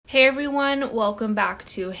Hey everyone, welcome back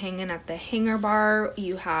to Hanging at the Hanger Bar.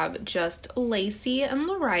 You have just Lacey and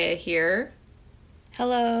Lariah here.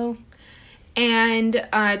 Hello. And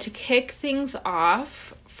to kick things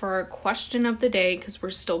off for our question of the day, because we're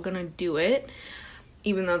still going to do it,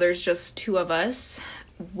 even though there's just two of us,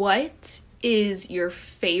 what is your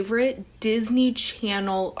favorite Disney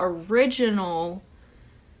Channel original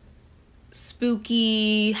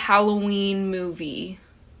spooky Halloween movie?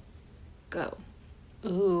 Go.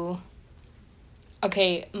 Ooh.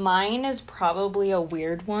 Okay, mine is probably a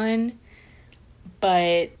weird one,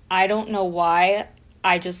 but I don't know why.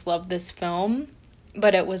 I just love this film,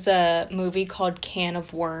 but it was a movie called Can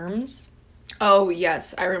of Worms. Oh,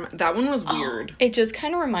 yes, I remember. That one was weird. It just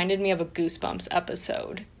kind of reminded me of a Goosebumps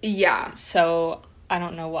episode. Yeah. So, I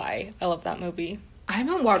don't know why. I love that movie. I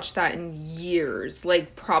haven't watched that in years.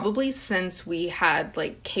 Like, probably since we had,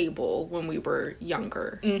 like, cable when we were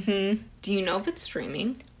younger. Mm-hmm. Do you know if it's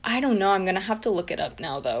streaming? I don't know. I'm gonna have to look it up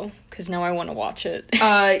now, though, because now I want to watch it.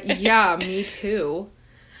 Yeah, me too.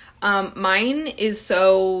 Mine is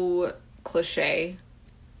so cliche,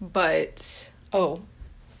 but... Oh.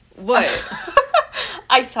 What?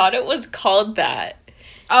 I thought it was called that.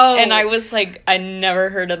 Oh. And I was like, I never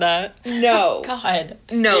heard of that. No. God.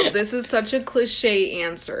 No, this is such a cliche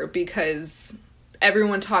answer because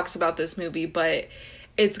everyone talks about this movie, but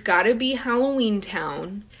it's gotta be Halloween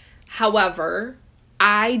Town. However,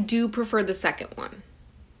 I do prefer the second one.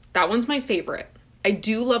 That one's my favorite. I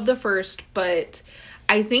do love the first, but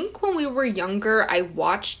I think when we were younger, I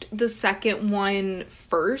watched the second one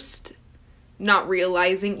first, not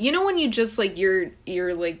realizing, you know, when you just like you're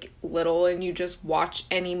like little and you just watch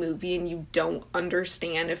any movie and you don't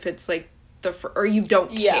understand if it's like or you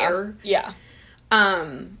don't care. Yeah.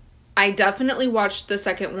 I definitely watched the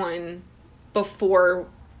second one before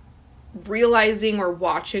realizing or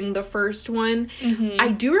watching the first one. Mm-hmm. I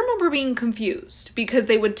do remember being confused because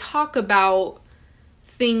they would talk about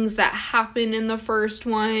things that happened in the first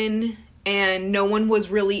one and no one was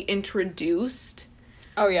really introduced.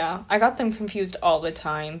 Oh, yeah. I got them confused all the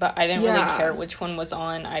time, but I didn't really care which one was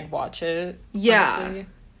on. I'd watch it. Yeah. Honestly.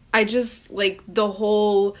 I just, like, the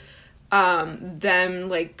whole, them,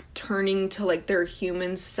 like, turning to, like, their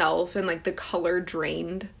human self and, like, the color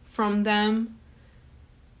drained from them.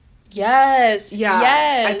 Yes. Yeah.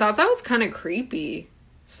 Yes. I thought that was kind of creepy.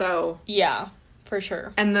 So. Yeah, for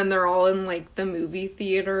sure. And then they're all in, like, the movie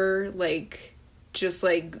theater, like, just,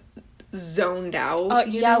 like, zoned out. Oh,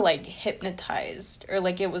 yeah, know? Like, hypnotized. Or,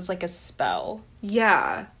 like, it was, like, a spell.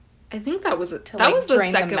 Yeah. I think that was it. That like, was the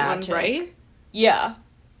second one, right? Yeah.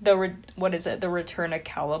 What is it? The Return of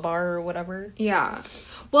Calabar or whatever? Yeah.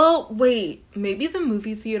 Well, wait. Maybe the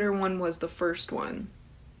movie theater one was the first one.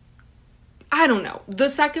 I don't know. The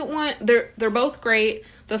second one, they're both great.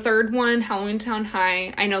 The third one, Halloween Town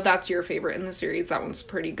High, I know that's your favorite in the series. That one's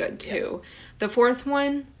pretty good, too. Yeah. The fourth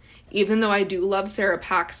one, even though I do love Sarah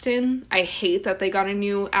Paxton, I hate that they got a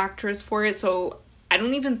new actress for it, so I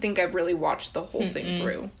don't even think I've really watched the whole thing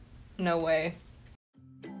through. No way.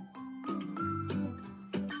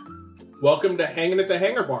 Welcome to Hanging at the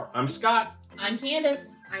Hanger Bar. I'm Scott. I'm Candace.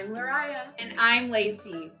 I'm Lariah. And I'm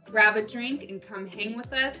Lacey. Grab a drink and come hang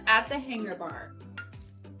with us at the Hanger Bar.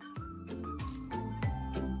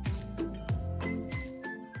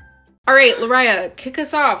 All right, Lariah, kick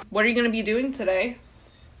us off. What are you going to be doing today?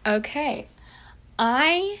 Okay.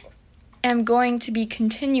 I am going to be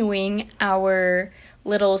continuing our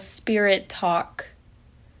little spirit talk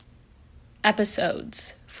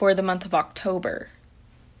episodes for the month of October.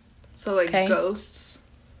 So, like, okay? Ghosts?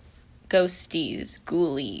 Ghosties,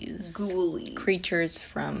 ghoulies. Creatures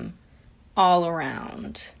from all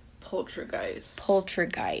around. Poltergeist.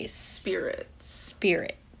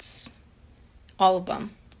 Spirits. All of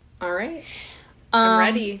them. All right. I'm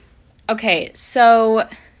ready. Okay, so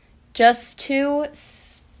just a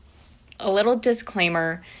little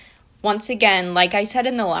disclaimer. Once again, like I said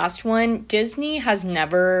in the last one, Disney has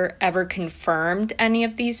never, ever confirmed any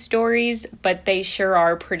of these stories, but they sure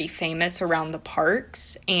are pretty famous around the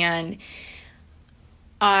parks. And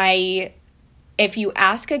if you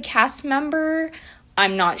ask a cast member,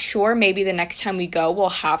 I'm not sure. Maybe the next time we go, we'll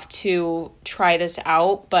have to try this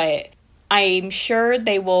out. But I'm sure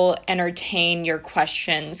they will entertain your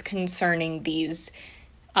questions concerning these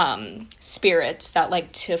spirits that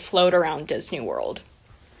like to float around Disney World.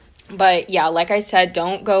 But yeah, like I said,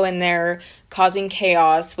 don't go in there causing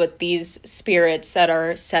chaos with these spirits that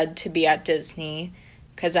are said to be at Disney,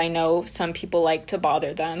 because I know some people like to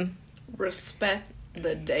bother them. Respect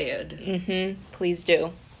the dead. Please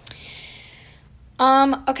do.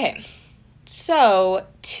 Okay. So,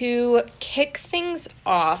 to kick things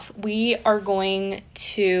off, we are going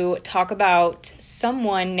to talk about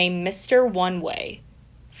someone named Mr. One Way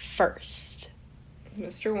first.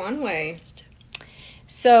 Mr. One Way.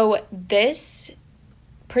 So, this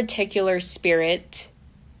particular spirit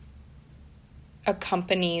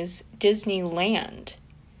accompanies Disneyland.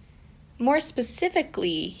 More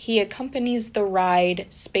specifically, he accompanies the ride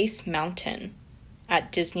Space Mountain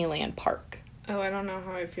at Disneyland Park. Oh, I don't know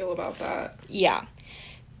how I feel about that. Yeah.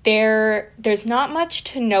 There's not much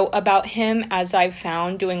to know about him, as I've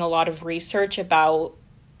found doing a lot of research about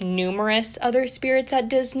numerous other spirits at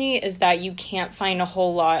Disney, is that you can't find a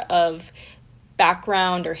whole lot of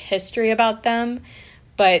background or history about them,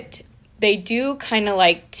 but they do kind of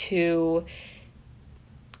like to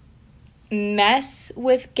mess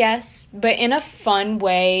with guests, but in a fun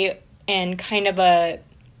way and kind of a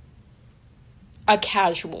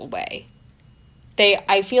casual way.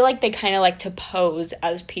 I feel like they kind of like to pose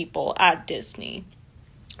as people at Disney,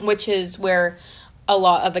 which is where a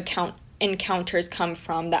lot of encounters come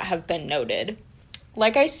from that have been noted.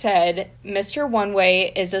 Like I said, Mr. One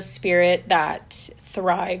Way is a spirit that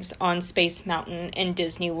thrives on Space Mountain in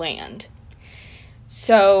Disneyland.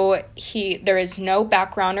 So there is no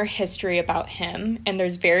background or history about him, and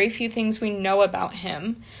there's very few things we know about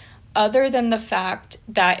him, other than the fact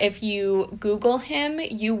that if you Google him,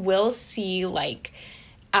 you will see, like,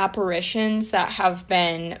 apparitions that have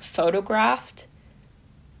been photographed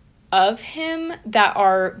of him that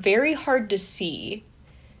are very hard to see.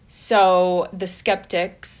 So the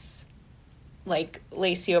skeptics, like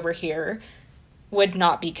Lacey over here, would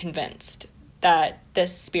not be convinced that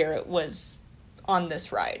this spirit was on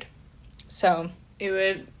this ride. So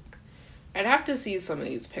I'd have to see some of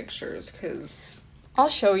these pictures, because I'll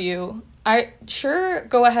show you.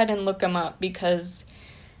 Go ahead and look them up, because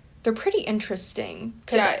they're pretty interesting.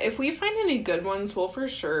 Yeah, if we find any good ones, we'll for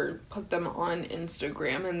sure put them on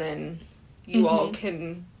Instagram, and then you all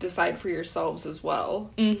can decide for yourselves as well.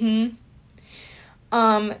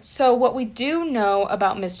 So what we do know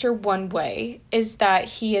about Mr. One Way is that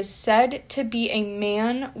he is said to be a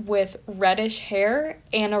man with reddish hair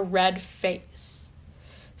and a red face.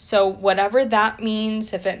 So whatever that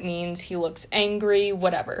means, if it means he looks angry,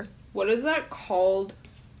 whatever. What is that called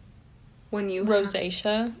when you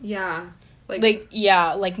rosacea? Yeah.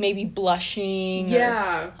 Like maybe blushing.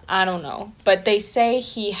 Yeah. Or, I don't know. But they say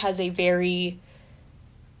he has a very,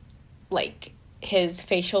 like, his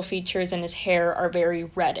facial features and his hair are very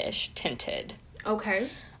reddish tinted. Okay.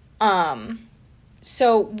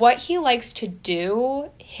 So what he likes to do,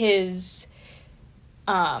 his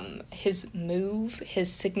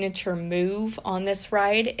signature move on this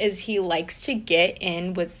ride is he likes to get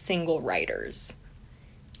in with single riders.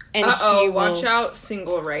 And watch out,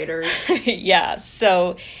 single riders. Yeah,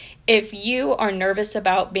 so if you are nervous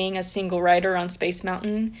about being a single rider on Space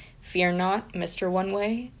Mountain, fear not, Mr. One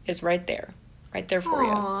Way is right there for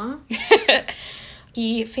you.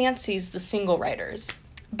 He fancies the single riders,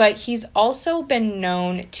 but he's also been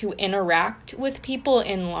known to interact with people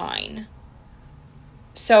in line.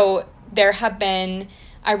 So there have been,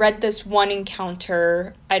 I read this one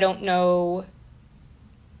encounter, I don't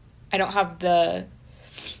have the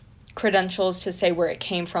credentials to say where it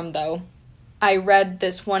came from though. I read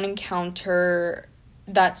this one encounter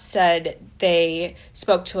that said they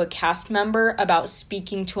spoke to a cast member about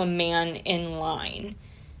speaking to a man in line,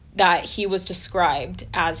 that he was described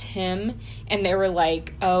as him, and they were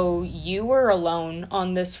like, oh, you were alone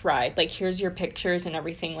on this ride, like, here's your pictures and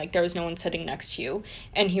everything, like, there was no one sitting next to you.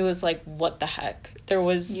 And he was like, what the heck? There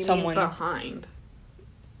was someone behind.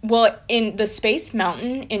 Well, in the Space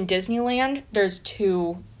Mountain in Disneyland,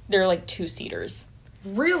 they're like two-seaters.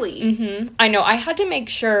 Really? I know. I had to make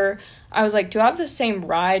sure. I was like, do I have the same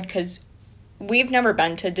ride? Because we've never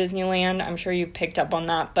been to Disneyland. I'm sure you picked up on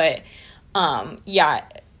that. But, yeah,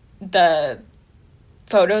 the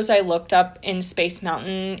photos I looked up in Space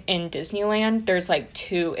Mountain in Disneyland, there's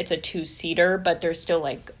like it's a two-seater, but there's still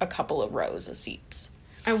like a couple of rows of seats.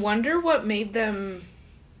 I wonder what made them...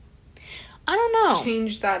 I don't know.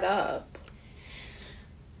 Change that up.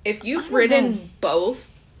 If you've ridden both,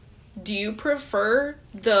 do you prefer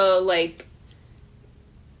the, like,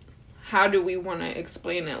 how do we want to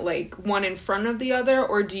explain it? Like, one in front of the other,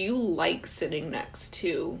 or do you like sitting next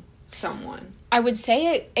to someone? I would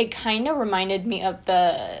say it kind of reminded me of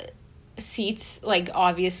the seats, like,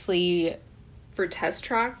 obviously... For Test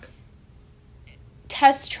Track?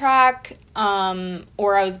 Test Track,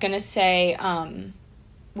 or I was going to say,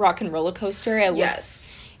 Rock and Roller Coaster. It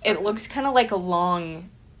looks kind of like a long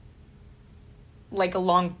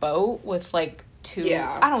boat with, like, two...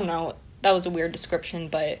 Yeah. I don't know. that was a weird description,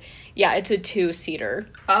 but yeah, it's a 2-seater.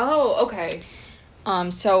 Oh, okay.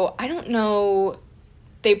 So I don't know,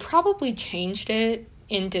 they probably changed it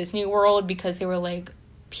in Disney World because they were like,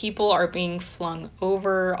 people are being flung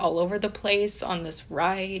over all over the place on this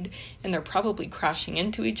ride, and they're probably crashing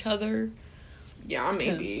into each other. Yeah,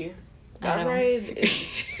 maybe. That ride is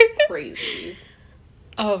crazy.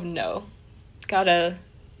 Oh, no.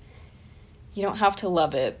 You don't have to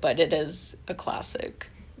love it, but it is a classic.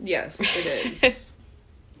 Yes, it is.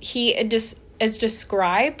 He is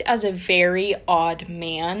described as a very odd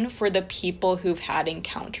man for the people who've had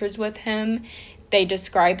encounters with him. They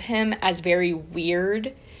describe him as very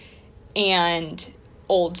weird and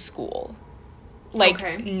old school. Like,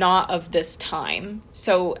 okay. Not of this time.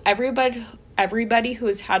 So everybody who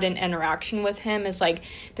has had an interaction with him is like,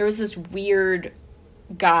 there was this weird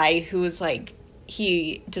guy who was like,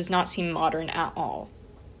 he does not seem modern at all.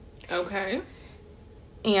 Okay.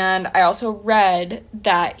 And I also read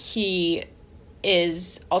that he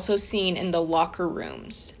is also seen in the locker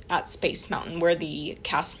rooms at Space Mountain where the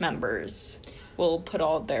cast members will put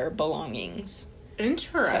all their belongings.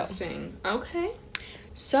 Interesting. Okay.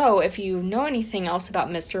 So, if you know anything else about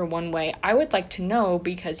Mr. One Way, I would like to know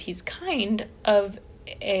because he's kind of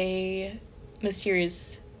a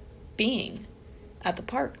mysterious being at the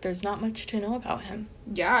park. There's not much to know about him.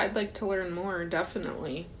 Yeah, I'd like to learn more,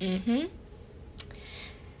 definitely. Mm-hmm.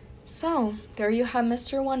 So, there you have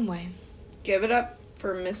Mr. One Way. Give it up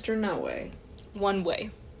for Mr. No Way. One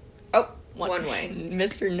Way. Oh, One Way.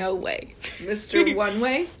 Mr. No Way. Mr. One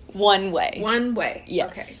Way? One Way. One Way.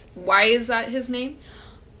 Yes. Okay. Why is that his name?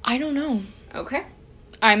 I don't know. Okay.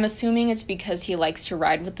 I'm assuming it's because he likes to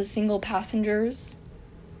ride with the single passengers.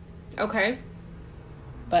 Okay.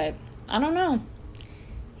 But I don't know.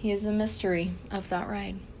 He is a mystery of that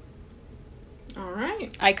ride. All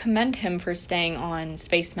right. I commend him for staying on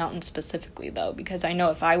Space Mountain specifically, though, because I know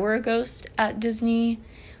if I were a ghost at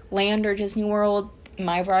Disneyland or Disney World,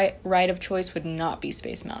 my ride of choice would not be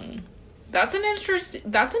Space Mountain. That's an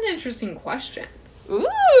interesting question.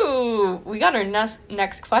 Ooh, we got our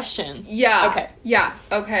next question. Yeah. Okay. Yeah.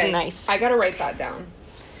 Okay. Nice. I gotta write that down.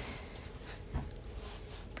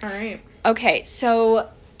 All right. Okay, so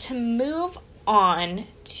to move on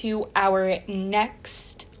to our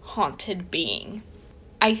next haunted being,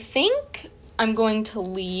 I think I'm going to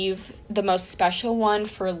leave the most special one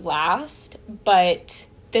for last, but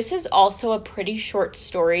this is also a pretty short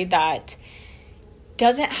story that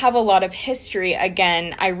doesn't have a lot of history.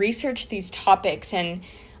 Again, I researched these topics and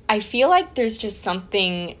I feel like there's just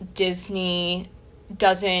something Disney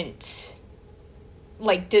doesn't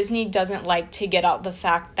like to get out the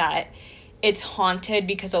fact that it's haunted,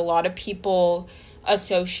 because a lot of people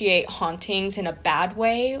associate hauntings in a bad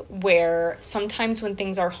way, where sometimes when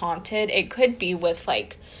things are haunted, it could be with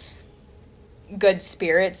like good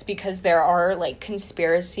spirits, because there are like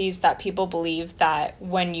conspiracies that people believe that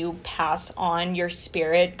when you pass on, your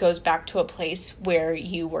spirit goes back to a place where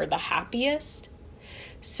you were the happiest.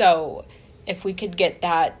 So if we could get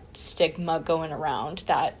that stigma going around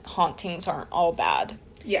that hauntings aren't all bad,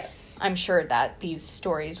 yes, I'm sure that these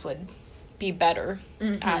stories would be better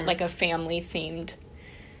at like a family themed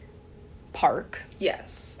park.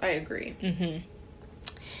 Yes, I agree.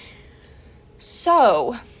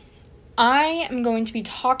 So I am going to be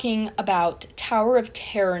talking about Tower of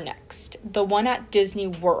Terror next, the one at Disney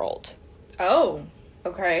World. Oh,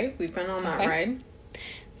 okay. We've been on that ride.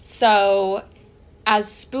 So,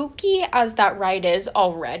 as spooky as that ride is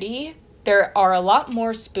already, there are a lot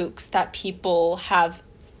more spooks that people have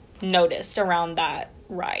noticed around that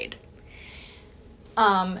ride.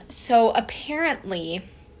 So apparently,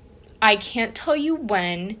 I can't tell you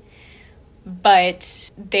when, but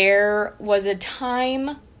there was a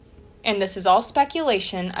time, and this is all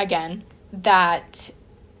speculation again, that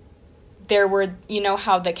there were, you know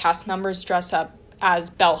how the cast members dress up as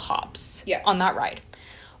bellhops on that ride.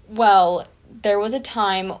 Well, there was a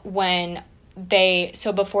time when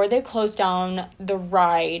before they close down the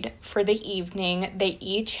ride for the evening, they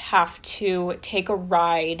each have to take a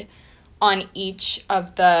ride on each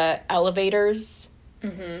of the elevators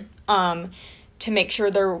to make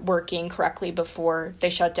sure they're working correctly before they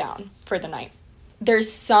shut down for the night.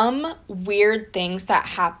 There's some weird things that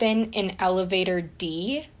happen in elevator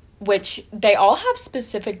D, which they all have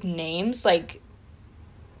specific names, like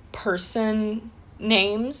person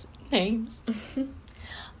names. I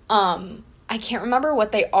can't remember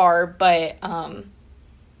what they are, but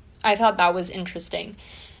I thought that was interesting.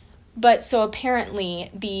 But so apparently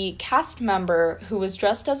the cast member who was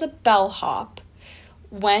dressed as a bellhop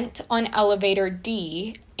went on elevator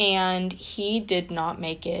D, and he did not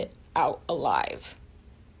make it out alive.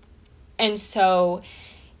 And so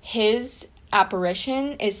his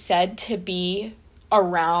apparition is said to be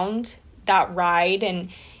around that ride, and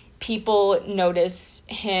people notice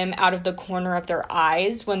him out of the corner of their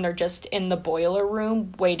eyes when they're just in the boiler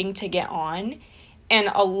room waiting to get on. And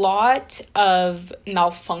a lot of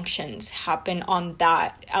malfunctions happen on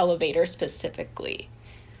that elevator specifically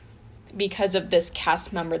because of this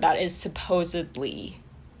cast member that is supposedly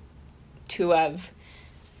to have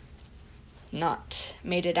not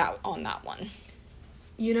made it out on that one.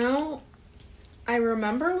 You know, I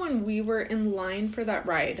remember when we were in line for that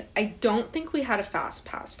ride, I don't think we had a fast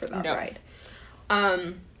pass for that ride.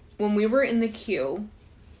 When we were in the queue,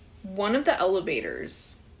 one of the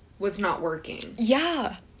elevators was not working.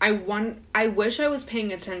 Yeah. I wish I was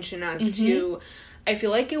paying attention as to, I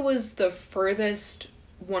feel like it was the furthest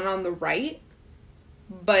one on the right,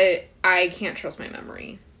 but I can't trust my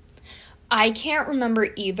memory. I can't remember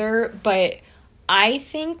either, but I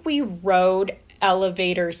think we rode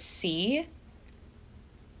elevator C.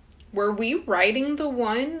 Were we riding the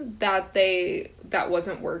one that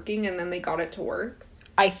wasn't working and then they got it to work?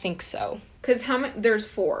 I think so. Because there's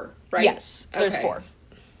 4, right? Yes, there's 4.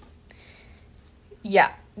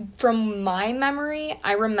 Yeah. From my memory,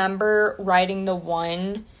 I remember riding the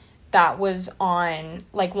one that was on,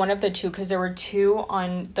 like, one of the 2, because there were 2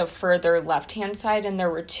 on the further left-hand side and there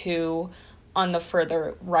were 2 on the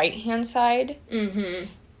further right-hand side.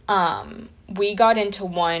 We got into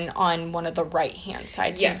one on one of the right-hand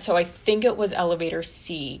sides. Yes. And so I think it was elevator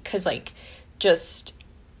C, because, like, just,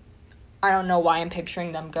 I don't know why I'm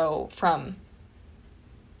picturing them go from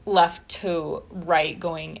left to right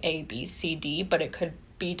going A, B, C, D, but it could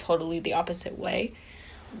be totally the opposite way.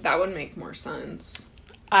 That would make more sense.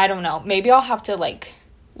 I don't know. Maybe I'll have to, like,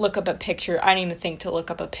 look up a picture. I didn't even think to look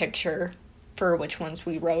up a picture for which ones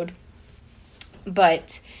we rode.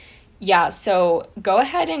 But, yeah, so go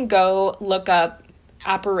ahead and go look up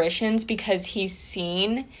apparitions, because he's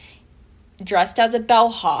seen dressed as a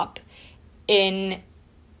bellhop in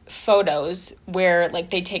photos where,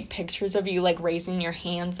 like, they take pictures of you, like, raising your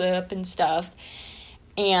hands up and stuff.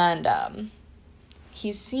 And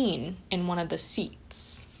he's seen in one of the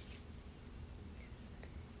seats.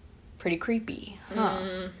 Pretty creepy,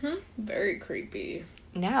 huh? Very creepy.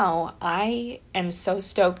 Now, I am so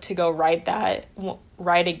stoked to go ride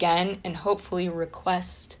again and hopefully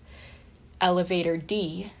request elevator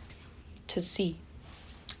D to see.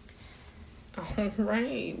 All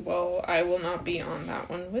right. Well, I will not be on that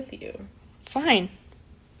one with you. Fine.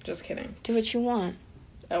 Just kidding. Do what you want.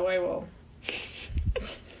 Oh, I will.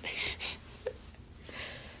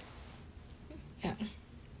 Yeah.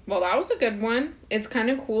 Well, that was a good one. It's kind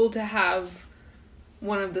of cool to have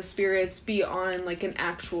one of the spirits be on, like, an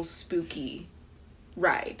actual spooky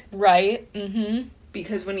ride. Right?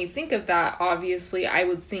 Because when you think of that, obviously, I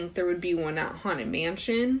would think there would be one at Haunted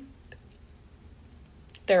Mansion.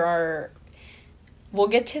 There are... We'll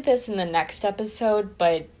get to this in the next episode,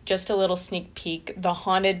 but just a little sneak peek. The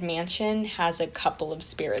Haunted Mansion has a couple of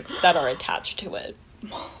spirits that are attached to it.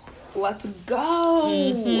 Let's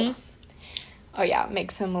go! Oh, yeah, it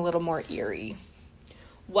makes them a little more eerie.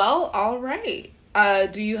 Well, all right.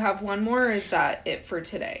 Do you have one more, or is that it for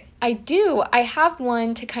today? I do. I have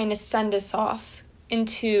one to kind of send us off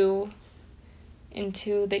into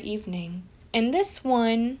the evening. And this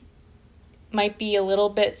one might be a little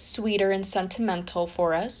bit sweeter and sentimental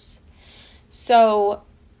for us. So,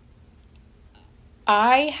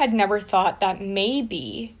 I had never thought that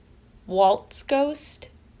maybe Walt's ghost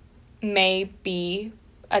may be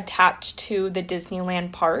attached to the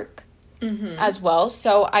Disneyland park as well.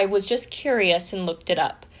 So I was just curious and looked it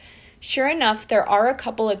up. Sure enough, there are a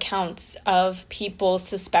couple accounts of people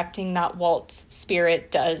suspecting that Walt's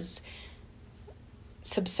spirit does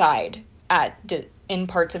subside in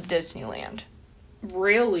parts of Disneyland.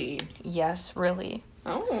 Really? Yes, really.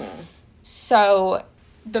 Oh. So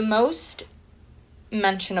the most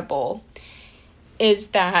mentionable is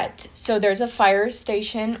that, so there's a fire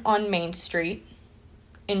station on Main Street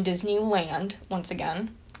in Disneyland, once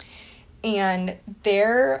again, and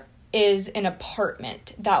there is an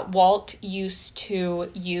apartment that Walt used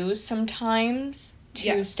to use sometimes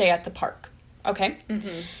to stay at the park. Okay?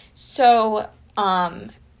 So,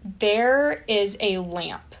 there is a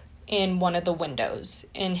lamp in one of the windows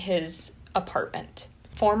in his apartment.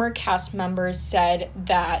 Former cast members said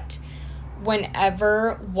that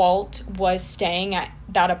whenever Walt was staying at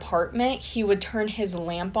that apartment, he would turn his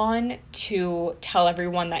lamp on to tell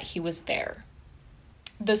everyone that he was there.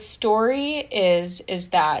 The story is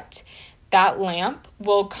that lamp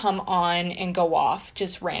will come on and go off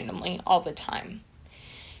just randomly all the time.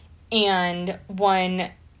 And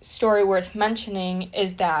when story worth mentioning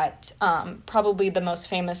is that probably the most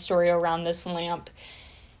famous story around this lamp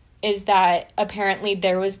is that apparently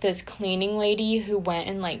there was this cleaning lady who went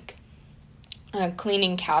and, like, a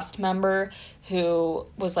cleaning cast member who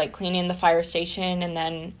was, like, cleaning the fire station and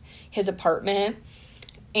then his apartment,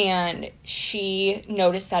 and she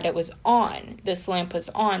noticed that it was on. This lamp was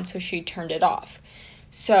on, so she turned it off.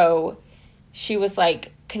 So she was,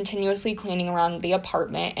 like, continuously cleaning around the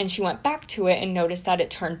apartment, and she went back to it and noticed that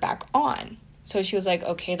it turned back on. So she was like,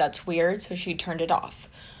 okay, that's weird, so she turned it off.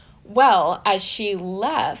 Well, as she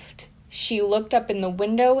left, she looked up in the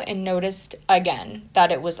window and noticed again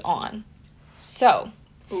that it was on. So,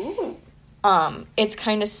 Ooh. It's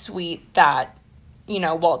kind of sweet that, you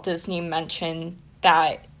know, Walt Disney mentioned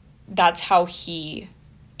that that's how he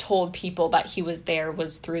told people that he was there,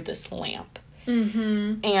 was through this lamp.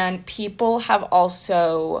 Mm-hmm. And people have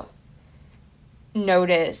also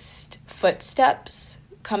noticed footsteps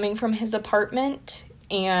coming from his apartment,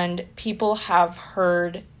 and people have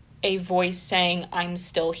heard a voice saying, "I'm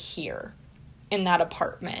still here," in that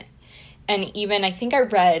apartment. And even, I think I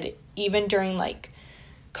read, even during, like,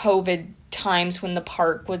 COVID times when the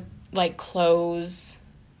park would, like, close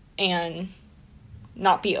and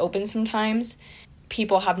not be open sometimes,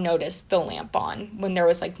 people have noticed the lamp on when there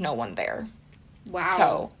was, like, no one there. Wow.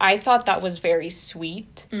 So I thought that was very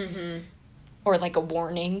sweet. Mm-hmm. Or, like, a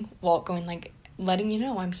warning, Walt going, like, letting you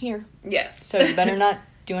know I'm here. Yes. So you better not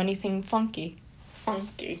do anything funky.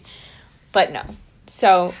 Funky. But no.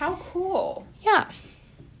 So, How cool. yeah.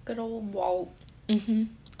 Good old Walt. Mm-hmm.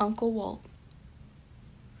 Uncle Walt.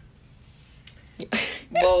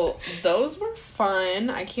 Well, those were fun.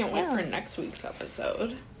 I can't wait Yeah. for next week's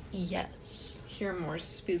episode. Yes. Hear more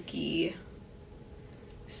spooky.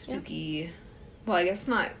 Well, I guess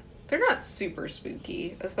not. They're not super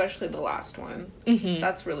spooky, especially the last one. Mm-hmm.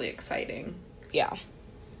 That's really exciting. Yeah.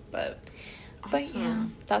 But But yeah,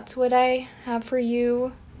 that's what I have for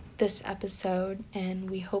you this episode, and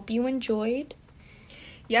we hope you enjoyed.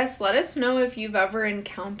 Yes, let us know if you've ever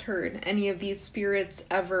encountered any of these spirits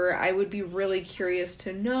ever. I would be really curious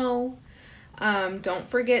to know. Don't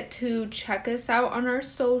forget to check us out on our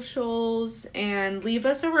socials and leave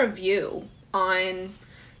us a review on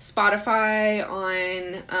Spotify,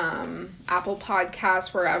 on Apple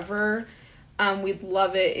Podcasts, wherever. We'd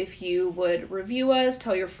love it if you would review us,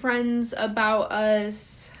 tell your friends about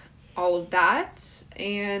us, all of that.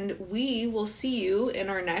 And we will see you in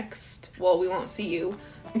our next, well, we won't see you,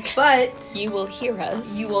 but You will hear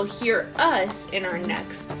us. you will hear us in our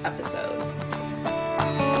next episode.